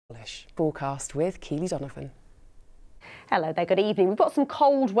Forecast with Keeley Donovan. Hello there, good evening. We've got some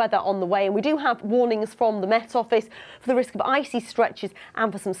cold weather on the way and we do have warnings from the Met Office for the risk of icy stretches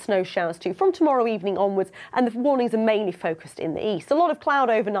and for some snow showers too from tomorrow evening onwards, and the warnings are mainly focused in the east. A lot of cloud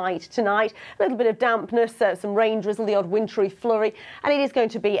overnight tonight, a little bit of dampness, some rain drizzle, the odd wintry flurry, and it is going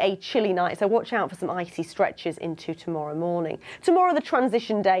to be a chilly night, so watch out for some icy stretches into tomorrow morning. Tomorrow, the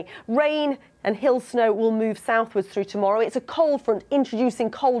transition day, rain and hill snow will move southwards through tomorrow. It's a cold front introducing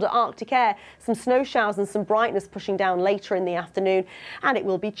colder Arctic air, some snow showers and some brightness pushing down later in the afternoon, and it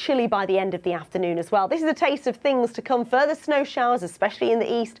will be chilly by the end of the afternoon as well. This is a taste of things to come. Further snow showers, especially in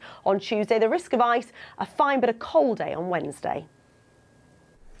the east on Tuesday. The risk of ice, a fine but a cold day on Wednesday.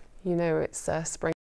 You know it's spring.